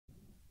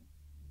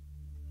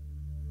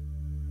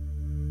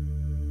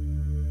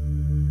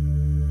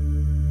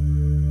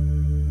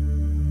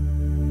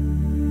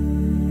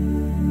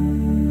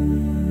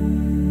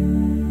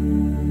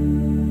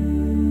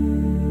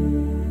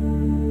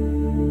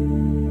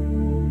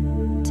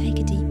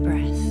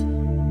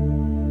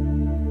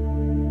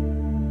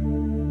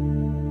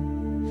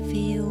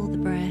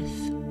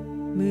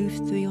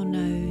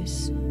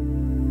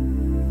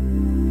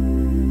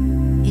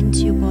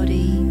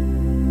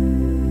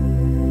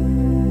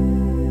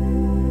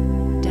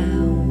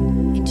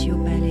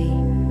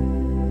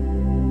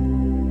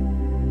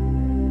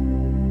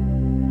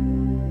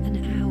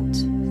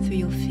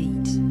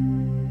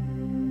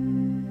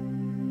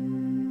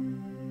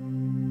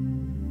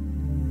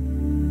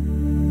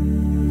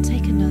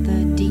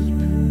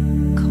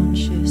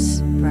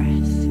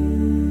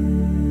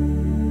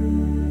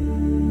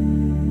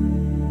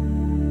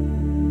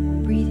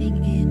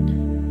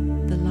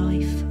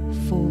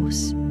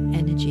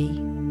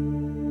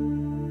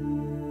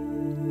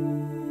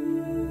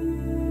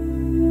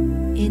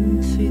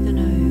in through the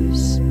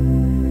nose.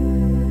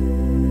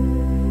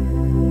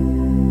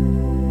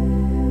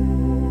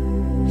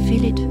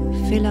 Feel it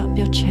fill up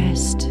your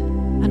chest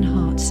and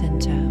heart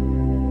center,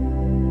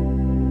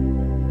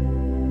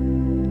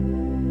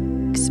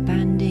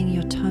 expanding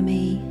your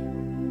tummy,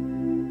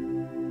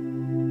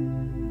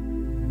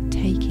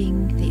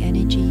 taking the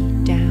energy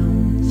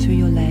down through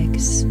your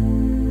legs,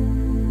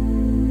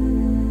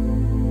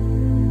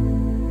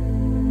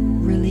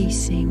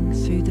 releasing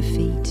through the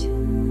feet.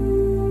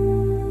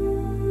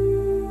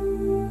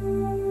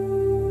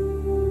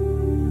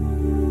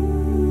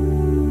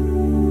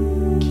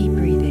 Keep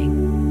breathing.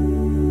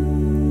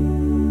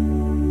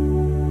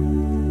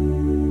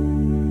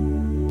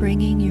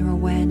 Bringing your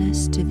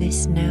awareness to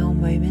this now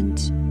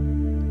moment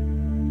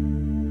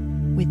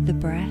with the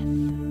breath.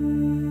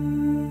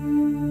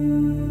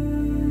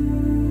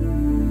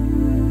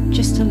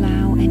 Just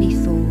allow any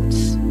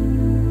thoughts.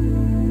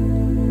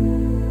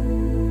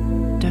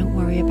 Don't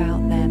worry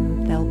about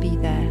them, they'll be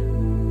there.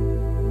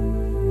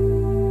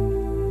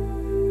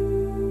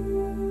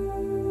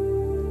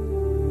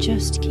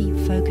 Just keep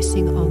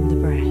focusing on the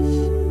breath.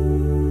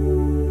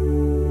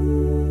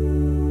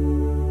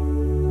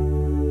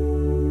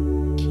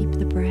 Keep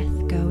the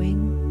breath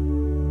going.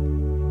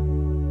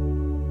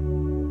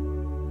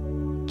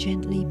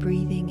 Gently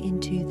breathing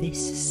into this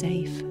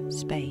safe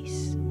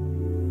space.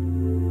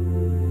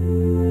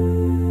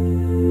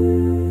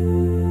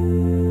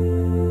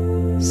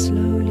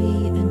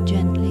 Slowly and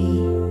gently,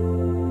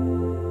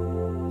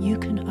 you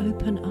can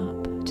open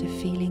up to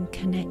feeling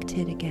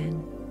connected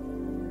again.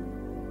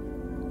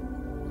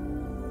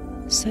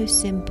 So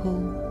simple.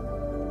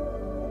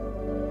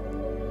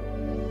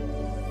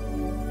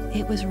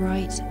 It was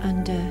right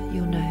under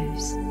your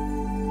nose.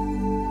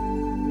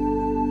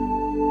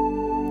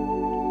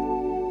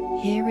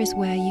 Here is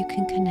where you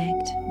can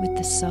connect with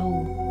the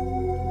soul.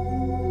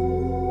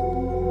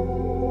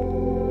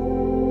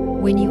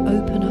 When you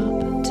open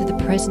up to the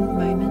present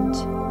moment,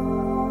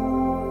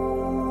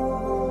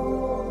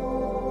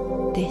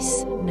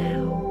 this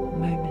now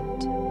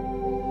moment,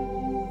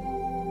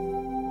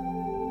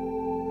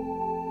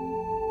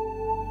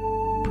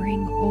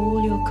 bring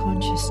all your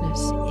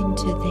consciousness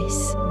into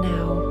this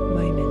now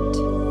moment.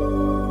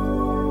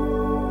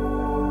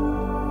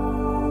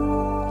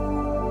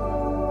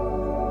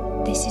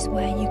 This is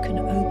where you can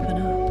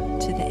open up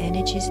to the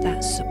energies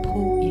that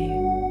support you.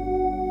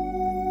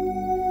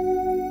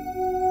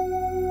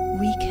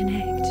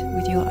 Reconnect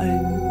with your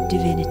own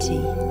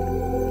divinity,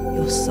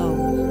 your soul.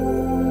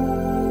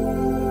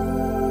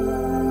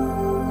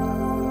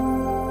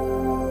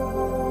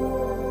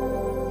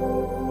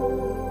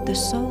 The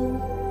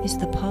soul is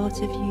the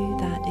part of you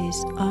that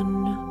is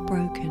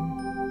unbroken.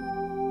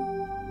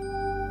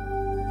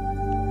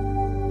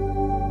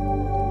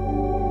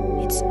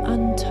 It's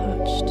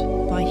untouched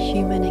by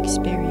human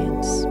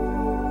experience.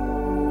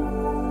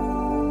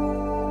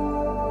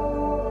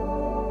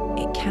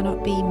 It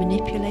cannot be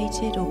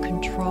manipulated or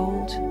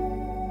controlled.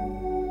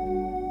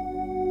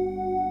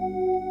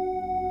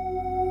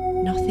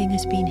 Nothing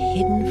has been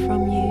hidden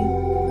from you.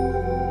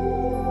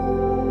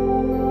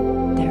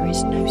 There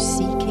is no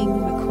seeking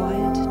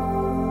required.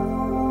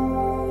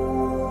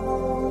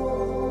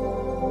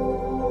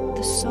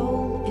 The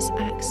soul is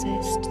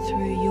accessed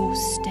through your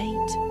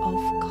state of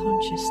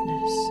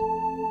consciousness.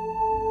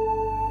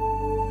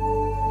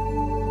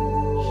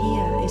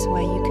 Here is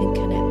where you can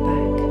connect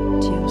back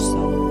to your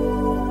soul.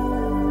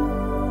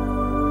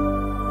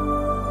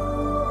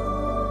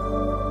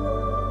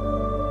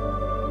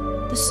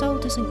 The soul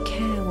doesn't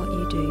care what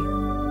you do.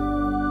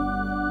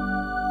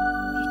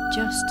 It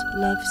just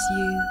loves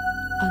you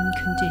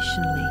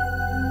unconditionally.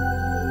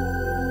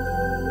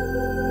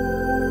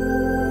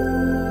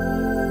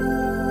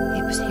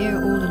 It was here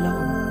all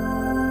along.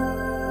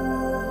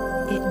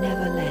 It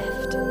never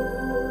left.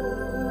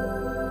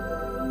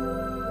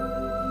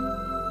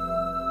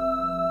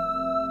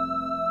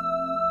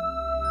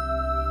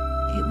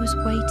 It was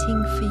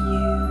waiting for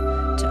you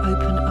to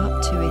open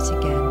up to it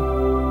again.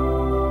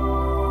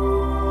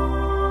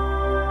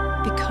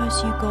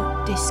 Because you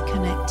got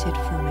disconnected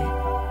from it.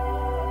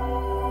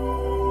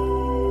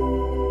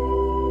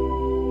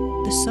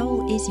 The soul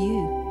is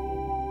you.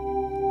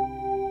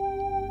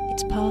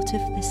 It's part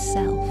of the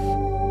self.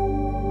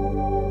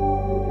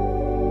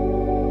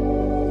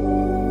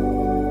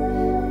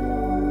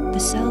 The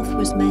self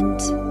was meant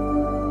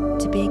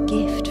to be a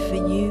gift for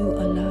you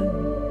alone.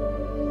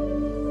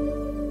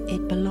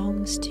 It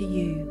belongs to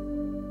you.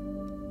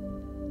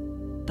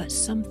 But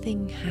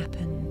something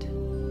happened.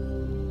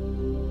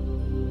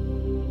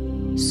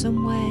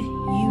 Somewhere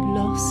you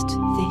lost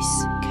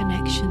this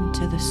connection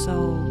to the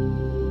soul.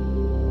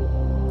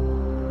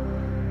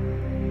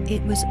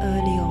 It was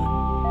early on,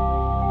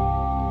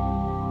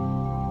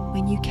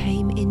 when you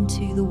came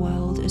into the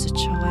world as a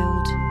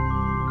child.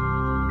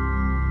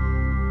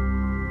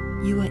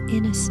 You were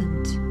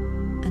innocent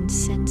and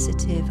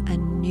sensitive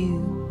and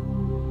new.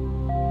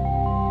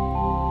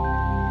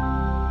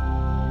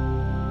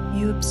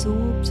 You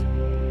absorbed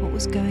what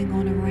was going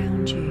on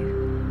around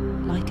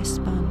you like a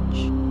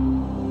sponge.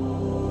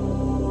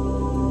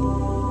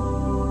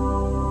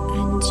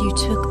 you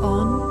took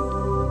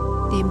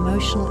on the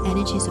emotional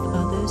energies of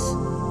others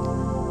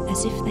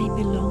as if they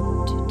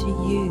belonged to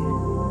you.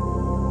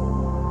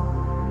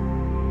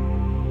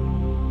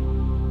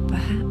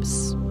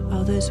 Perhaps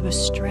others were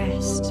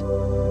stressed,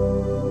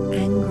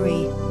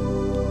 angry,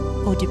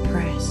 or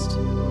depressed.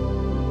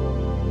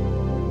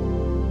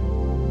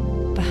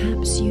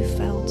 Perhaps you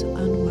felt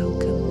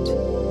unwelcomed.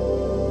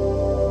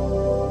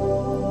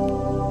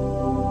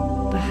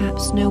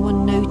 Perhaps no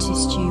one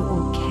noticed you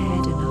or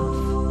cared enough.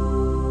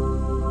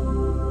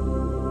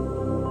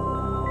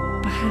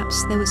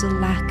 Perhaps there was a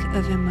lack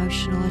of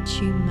emotional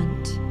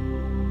attunement.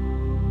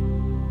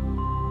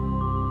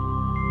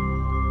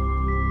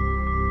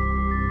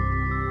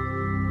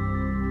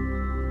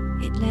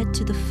 It led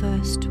to the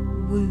first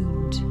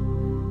wound,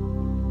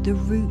 the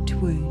root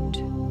wound,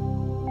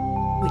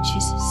 which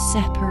is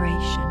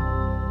separation.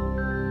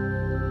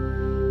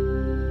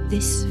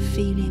 This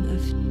feeling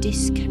of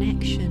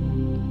disconnection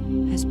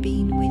has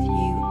been with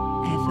you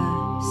ever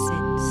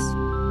since.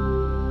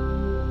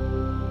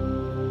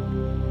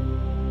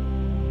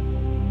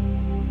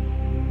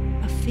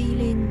 A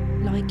feeling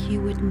like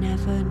you would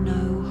never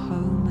know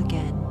home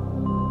again.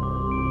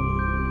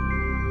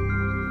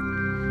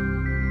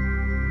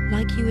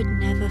 Like you would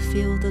never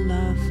feel the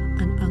love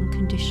and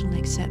unconditional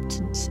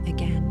acceptance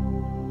again.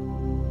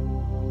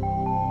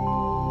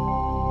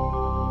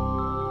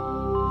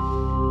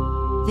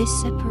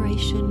 This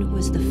separation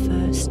was the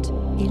first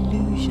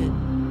illusion,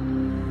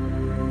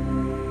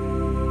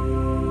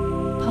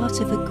 part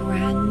of a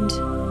grand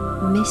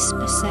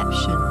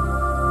misperception,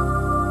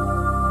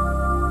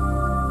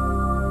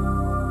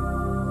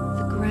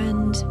 the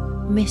grand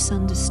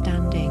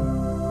misunderstanding.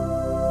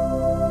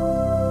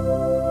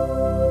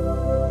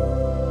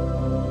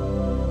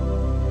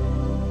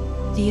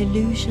 The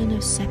illusion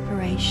of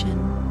separation,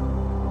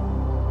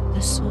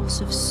 the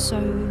source of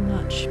so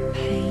much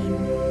pain,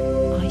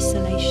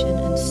 isolation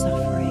and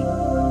suffering.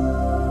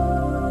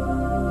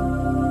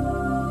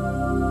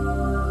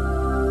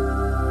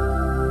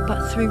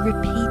 But through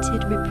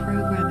repeated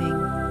reprogramming,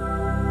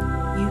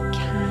 you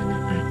can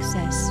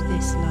access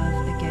this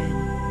love again.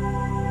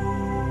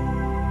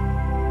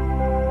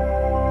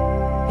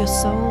 Your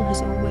soul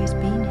has always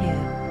been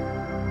here.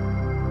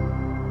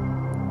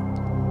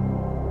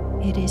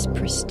 It is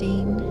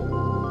pristine,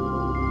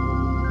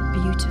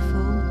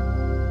 beautiful,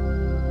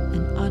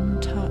 and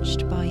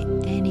untouched by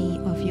any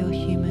of your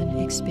human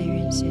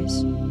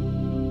experiences.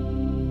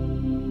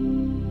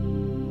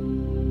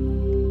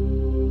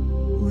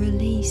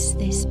 Release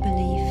this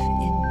belief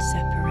in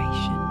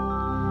separation.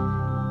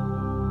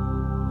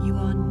 You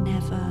are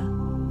never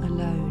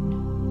alone.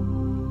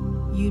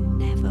 You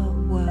never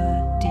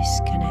were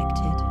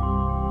disconnected.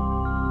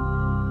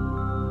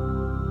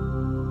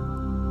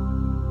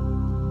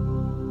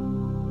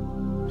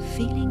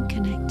 Feeling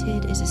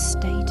connected is a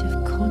state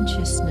of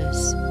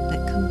consciousness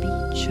that can be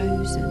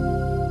chosen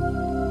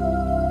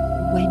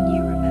when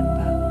you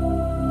remember.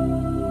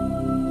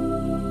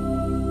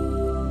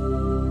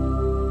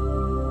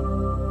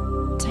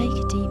 Take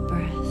a deep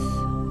breath.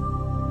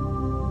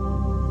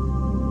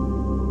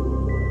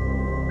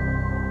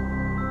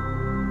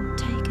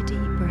 Take a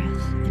deep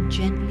breath and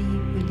gently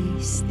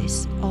release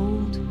this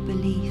old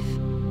belief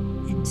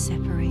in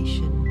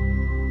separation.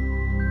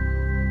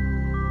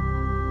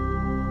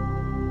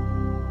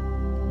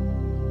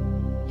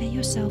 Let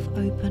yourself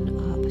open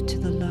up to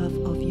the love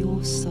of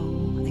your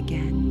soul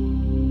again.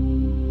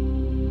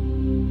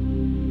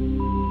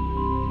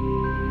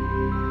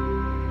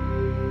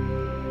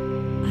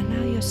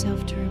 Allow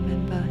yourself to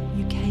remember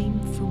you came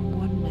from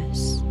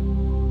oneness.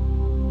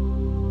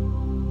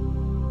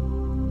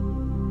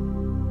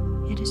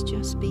 It has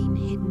just been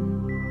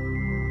hidden.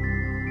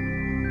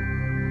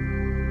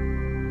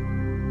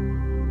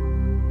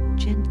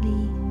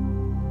 Gently,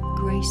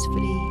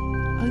 gracefully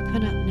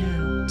open up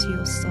now to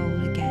your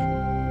soul again.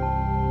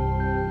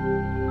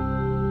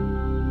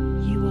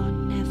 You are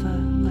never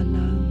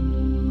alone.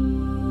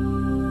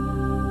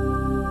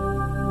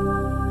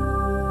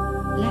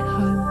 Let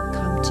home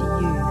come to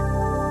you.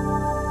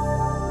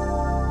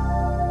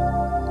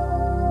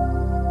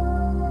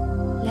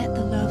 Let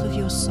the love of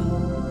your soul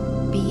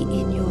be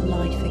in your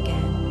life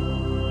again.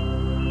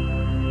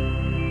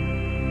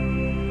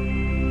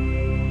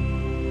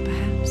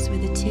 Perhaps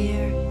with a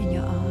tear in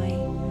your eye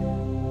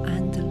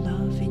and the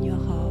love in your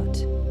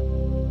heart.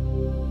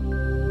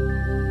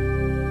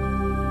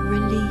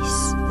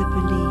 Release the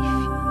belief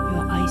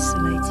you're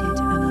isolated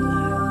and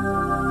alone.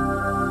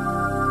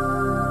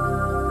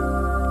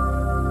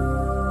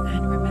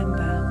 And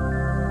remember,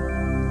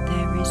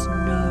 there is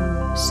no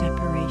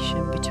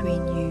separation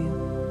between you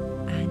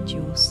and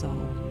your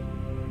soul.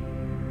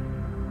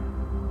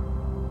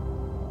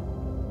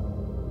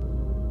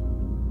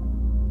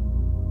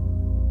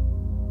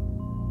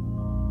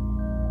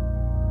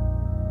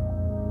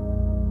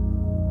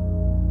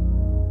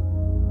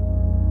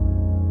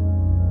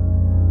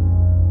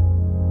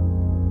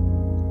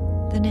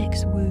 The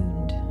next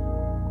wound,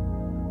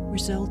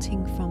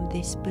 resulting from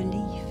this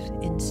belief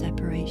in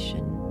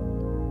separation,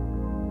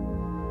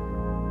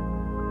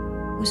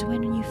 was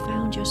when you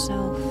found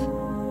yourself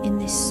in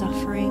this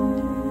suffering,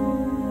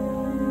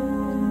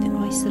 the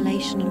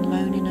isolation and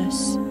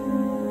loneliness,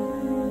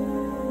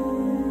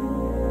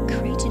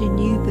 created a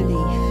new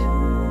belief,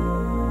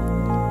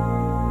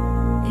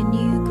 a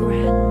new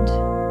grand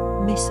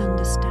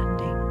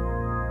misunderstanding.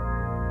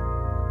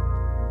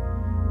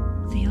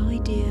 The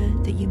idea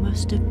that you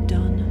must have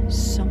done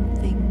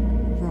something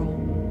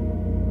wrong.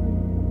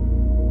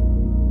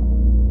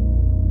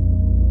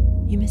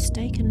 You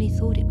mistakenly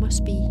thought it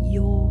must be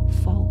your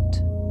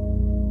fault.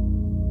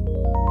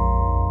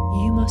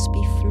 You must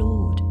be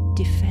flawed,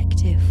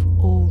 defective,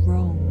 or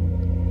wrong.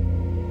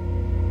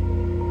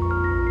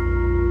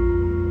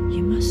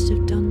 You must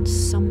have done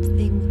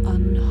something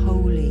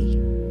unholy,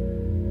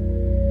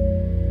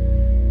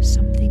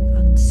 something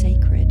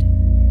unsacred.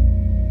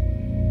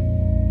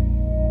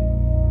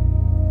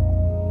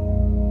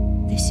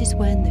 This is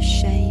when the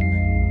shame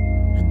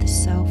and the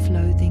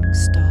self-loathing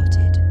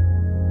started,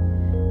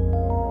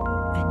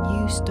 and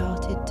you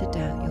started to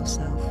doubt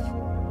yourself.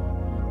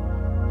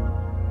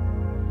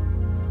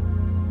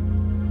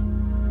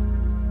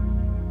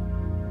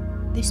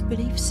 This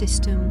belief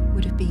system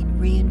would have been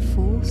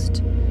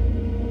reinforced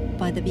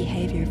by the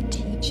behavior of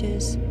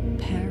teachers,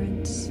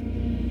 parents,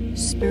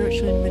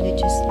 spiritual and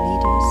religious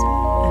leaders,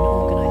 and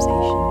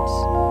organizations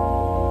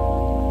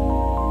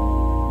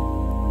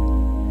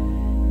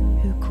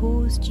who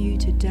caused you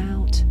to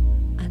doubt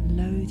and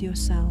loathe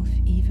yourself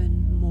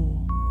even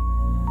more.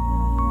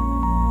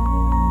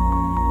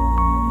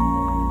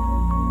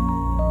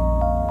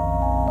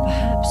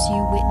 Perhaps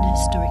you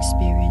witnessed or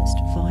experienced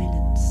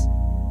violence.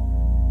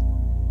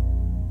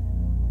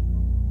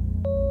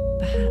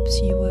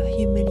 Perhaps you were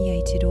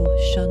humiliated or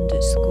shunned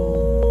at school.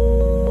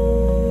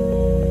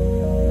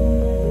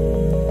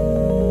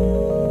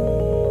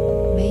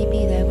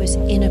 Maybe there was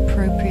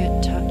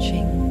inappropriate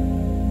touching.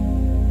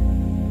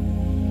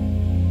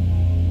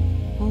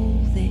 All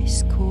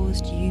this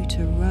caused you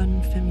to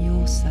run from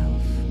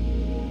yourself,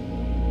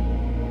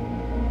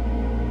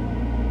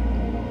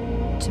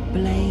 to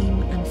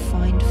blame and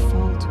find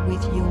fault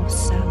with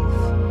yourself.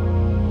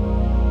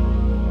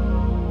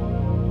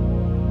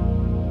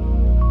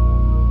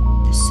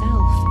 The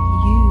self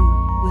you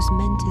was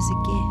meant as a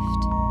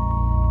gift,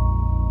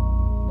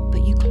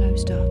 but you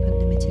closed up and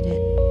limited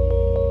it.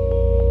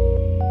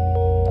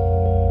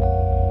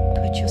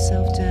 Put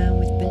yourself down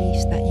with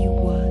beliefs that you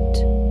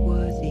weren't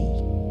worthy.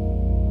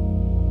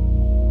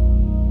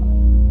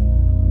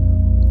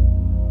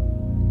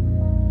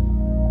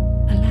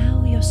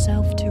 Allow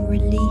yourself to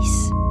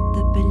release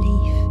the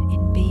belief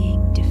in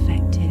being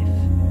defective.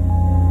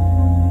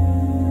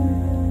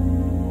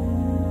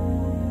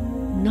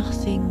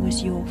 Nothing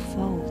was your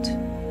fault.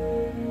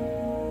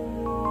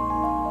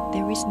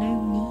 There is no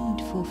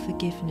need for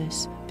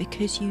forgiveness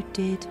because you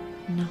did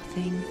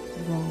nothing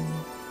wrong.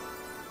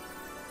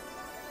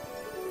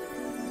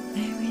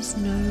 There is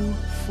no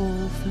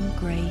fall from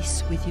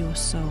grace with your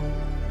soul.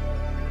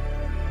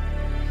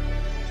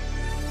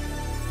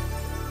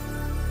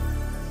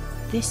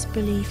 This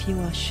belief you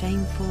are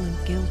shameful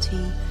and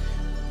guilty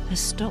has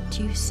stopped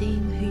you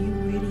seeing who you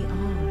really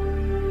are.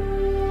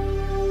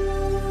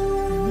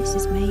 And this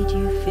has made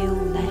you feel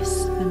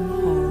less than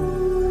whole.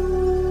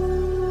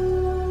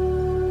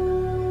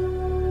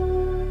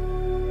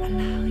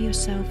 Allow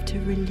yourself to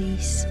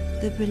release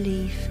the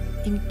belief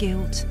in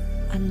guilt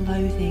and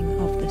loathing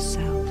of the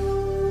self.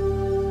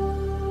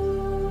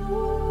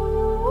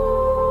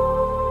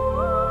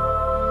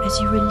 As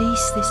you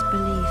release this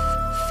belief,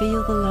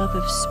 feel the love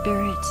of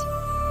spirit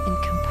and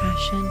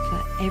compassion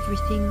for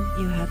everything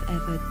you have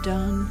ever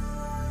done,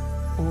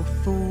 or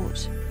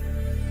thought,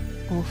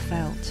 or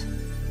felt.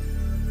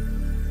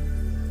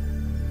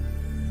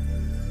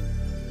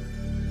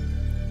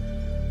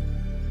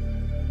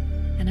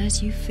 And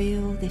as you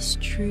feel this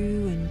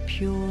true and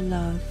pure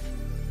love,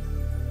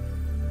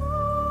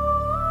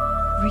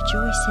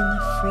 rejoice in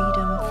the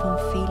freedom from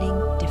feeling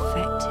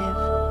defective,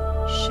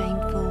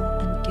 shameful,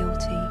 and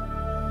guilty.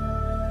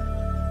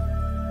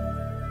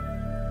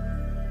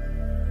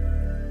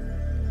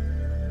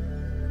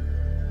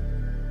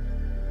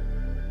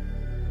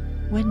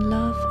 When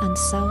love and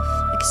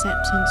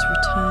self-acceptance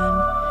return,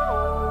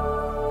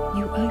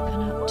 you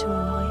open up to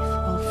a life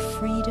of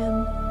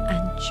freedom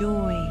and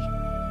joy.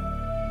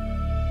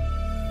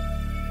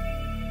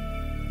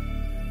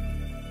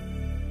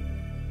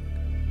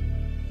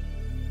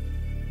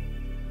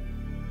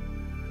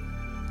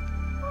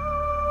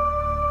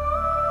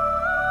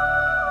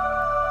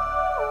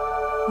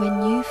 When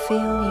you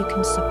feel you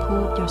can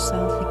support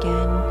yourself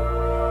again,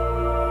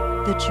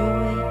 the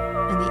joy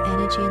and the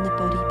energy in the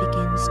body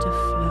begins to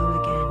flow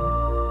again.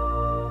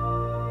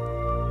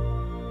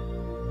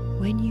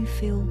 When you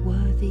feel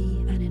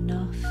worthy and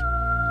enough,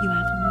 you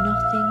have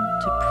nothing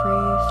to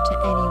prove to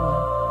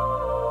anyone.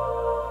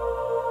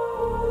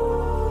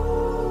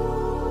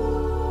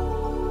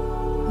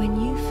 When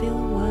you feel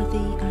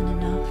worthy and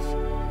enough,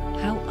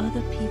 how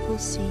other people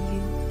see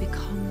you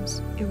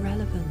becomes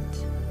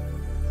irrelevant.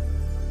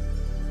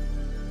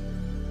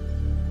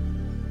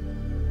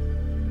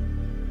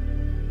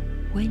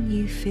 When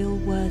you feel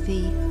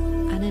worthy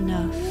and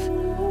enough,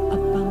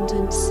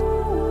 abundance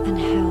and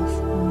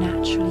health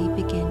naturally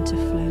begin to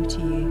flow to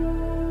you.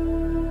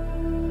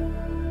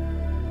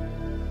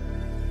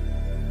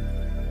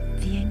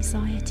 The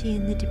anxiety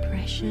and the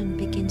depression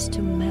begins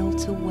to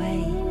melt away.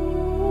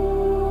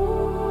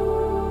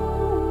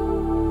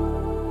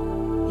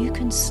 You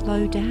can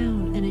slow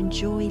down and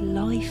enjoy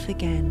life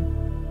again.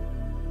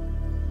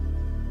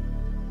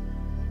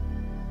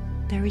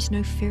 There is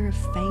no fear of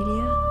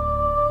failure.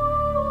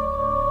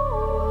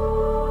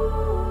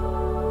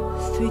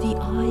 Through the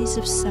eyes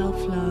of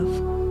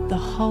self-love, the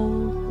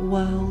whole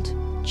world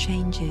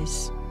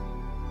changes.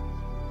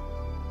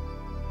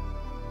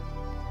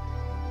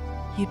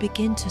 You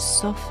begin to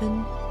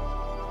soften,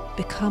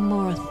 become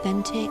more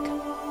authentic,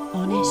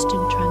 honest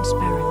and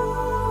transparent.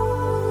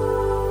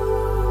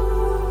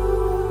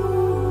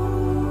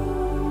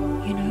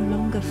 You no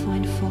longer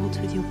find fault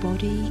with your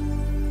body,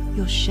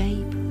 your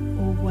shape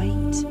or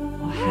weight,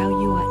 or how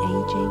you are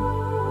aging.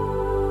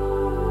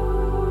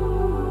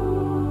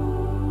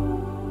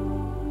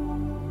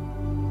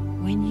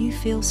 When you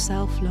feel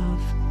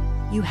self-love,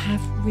 you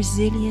have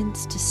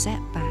resilience to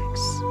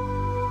setbacks.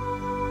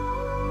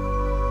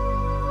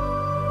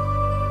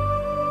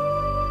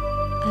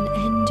 An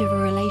end of a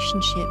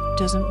relationship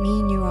doesn't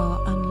mean you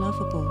are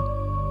unlovable.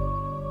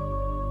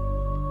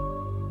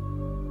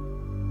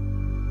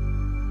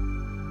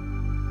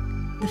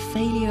 The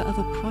failure of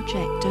a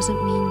project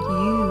doesn't mean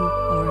you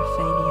are a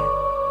failure.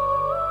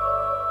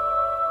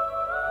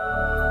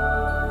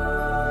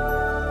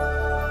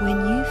 When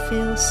you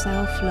feel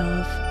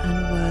self-love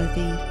and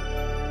worthy,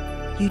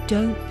 you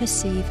don't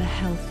perceive a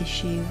health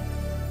issue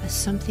as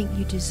something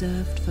you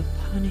deserved for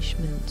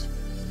punishment.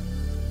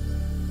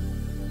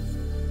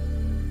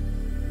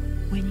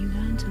 When you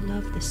learn to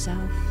love the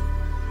self,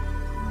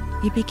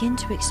 you begin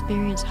to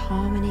experience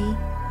harmony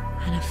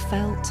and a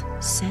felt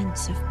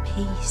sense of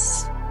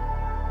peace.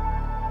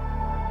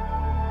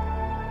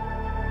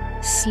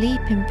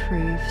 Sleep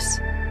improves,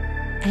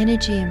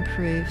 energy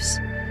improves,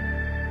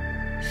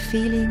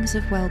 feelings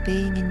of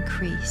well-being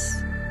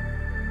increase.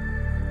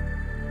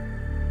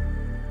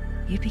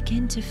 You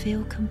begin to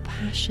feel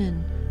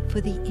compassion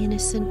for the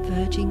innocent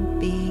virgin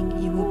being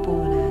you were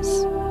born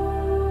as.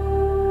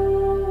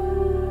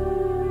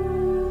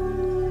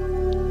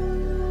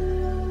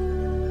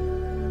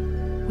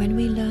 When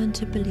we learn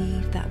to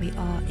believe that we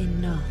are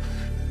enough,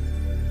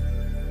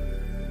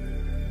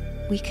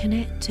 we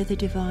connect to the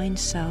divine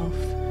self,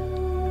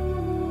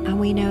 and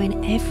we know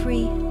in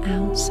every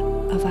ounce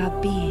of our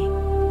being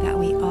that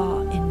we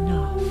are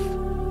enough.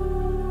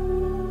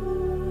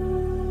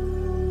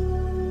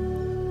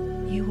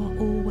 You are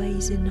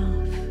always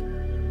enough.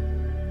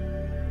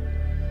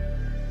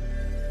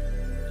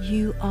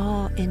 You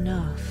are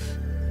enough.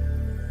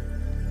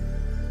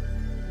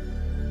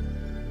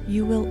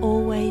 You will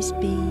always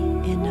be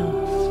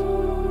enough.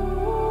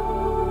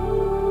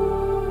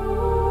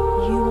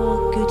 You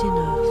are good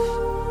enough.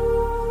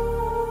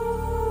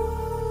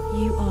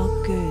 You are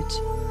good.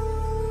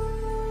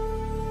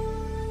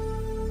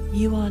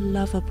 You are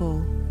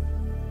lovable.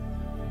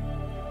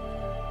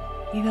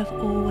 You have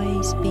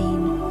always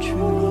been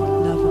truly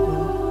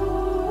lovable.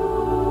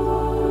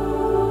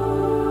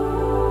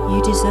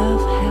 You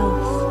deserve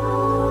health.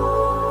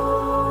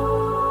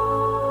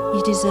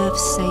 You deserve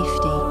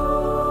safety.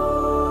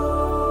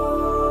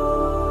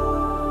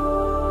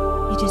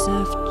 You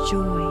deserve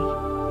joy.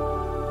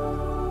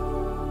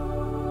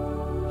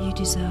 You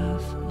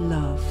deserve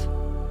love.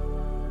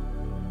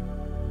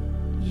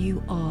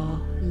 You are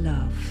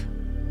love.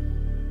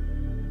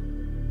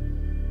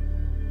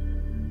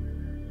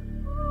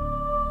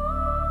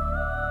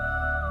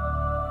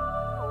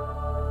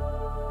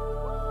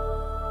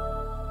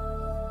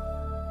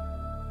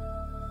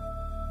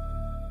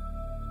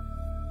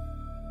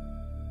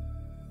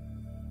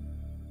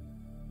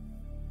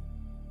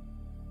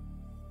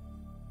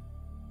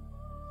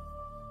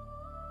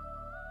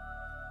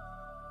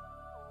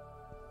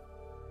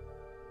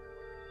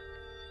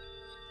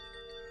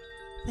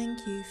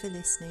 Thank you for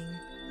listening.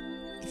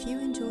 If you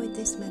enjoyed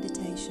this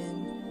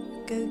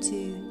meditation, go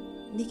to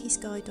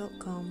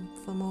nikkisky.com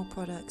for more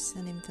products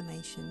and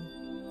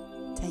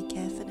information. Take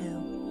care for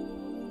now.